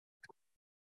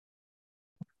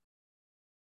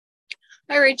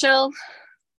Hi, Rachel.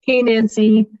 Hey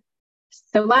Nancy.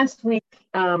 So last week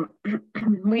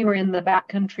we were in the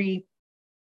backcountry.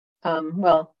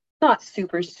 Well, not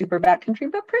super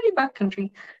backcountry, but pretty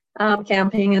backcountry,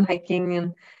 camping and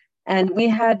hiking and we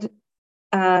had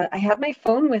I had my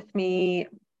phone with me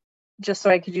just so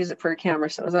I could use it for a camera.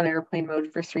 So it was on airplane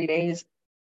mode for 3 days,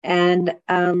 and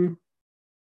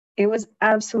it was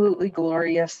absolutely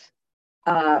glorious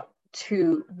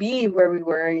to be where we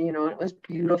were. It was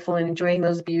beautiful and enjoying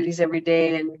those beauties every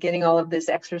day and getting all of this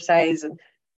exercise and,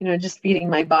 just feeding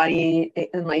my body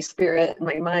and my spirit and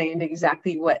my mind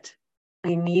exactly what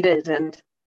I needed. And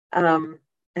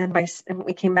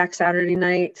we came back Saturday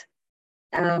night.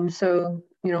 So,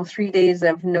 3 days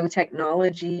of no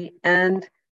technology. And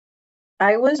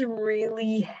I was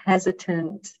really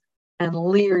hesitant and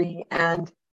leery and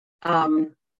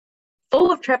um,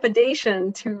 full of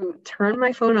trepidation to turn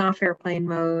my phone off airplane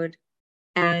mode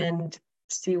and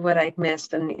see what I'd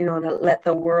missed, and to let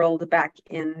the world back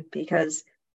in, because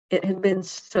it had been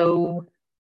so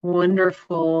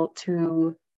wonderful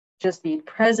to just be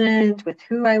present with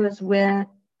who I was with,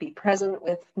 be present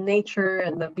with nature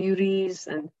and the beauties,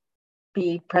 and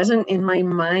be present in my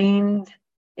mind.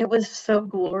 It was so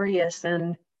glorious,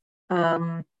 and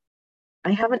I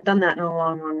haven't done that in a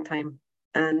long time,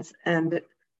 and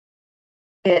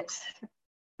it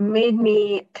made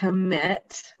me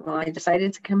commit. Well, I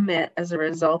decided to commit as a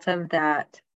result of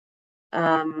that,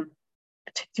 um,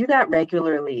 to do that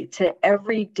regularly, to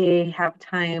every day have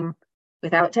time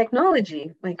without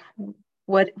technology. Like,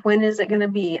 when is it going to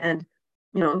be? And,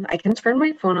 I can turn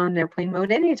my phone on airplane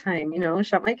mode anytime,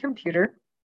 shut my computer,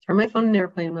 turn my phone in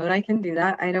airplane mode. I can do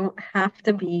that. I don't have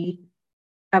to be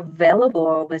available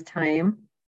all the time,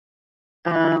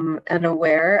 and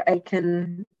aware. I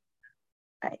can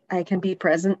be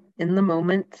present in the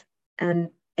moment, and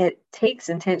it takes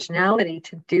intentionality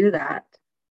to do that.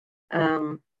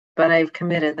 But I've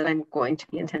committed that I'm going to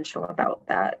be intentional about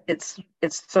that. It's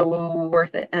so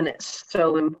worth it, and it's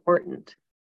so important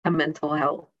to mental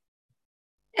health.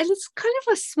 And it's kind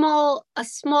of a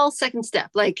small second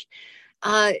step. Like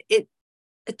it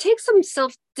takes some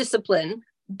self-discipline,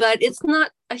 but it's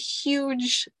not a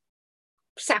huge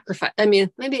sacrifice. I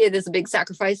mean, maybe it is a big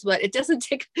sacrifice, but it doesn't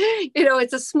take,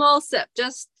 it's a small step.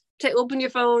 Just to open your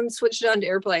phone, switch it on to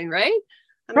airplane, right?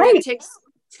 I mean, it Right, takes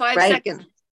 5 seconds.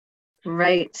 right,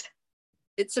 right.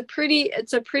 It's a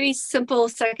pretty simple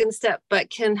second step, but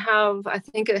can have, I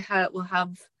think will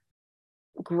have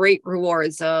great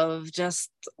rewards of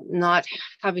just not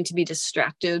having to be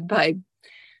distracted by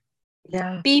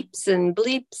Yeah, beeps and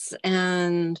bleeps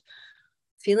and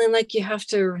feeling like you have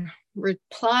to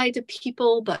reply to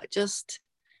people, but just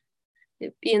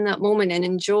be in that moment and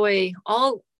enjoy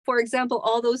for example,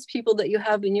 all those people that you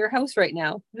have in your house right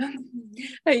now.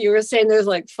 You were saying there's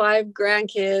like 5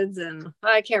 grandkids and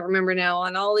I can't remember now,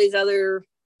 and all these other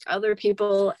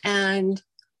people. And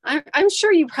I'm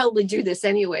sure you probably do this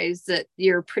anyways, that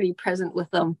you're pretty present with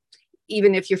them,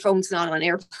 even if your phone's not on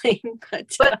airplane.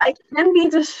 But but I can be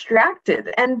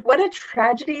distracted, and what a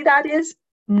tragedy that is,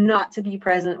 not to be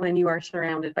present when you are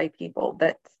surrounded by people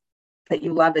that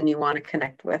you love and you want to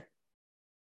connect with.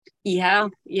 yeah,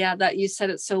 that you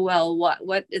said it so well.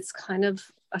 What it's kind of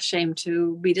a shame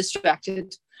to be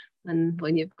distracted and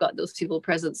when you've got those people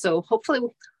present. So hopefully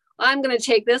I'm going to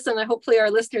take this, and hopefully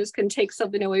our listeners can take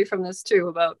something away from this too,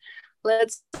 about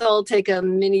let's all take a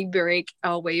mini break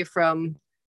away from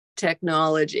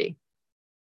technology.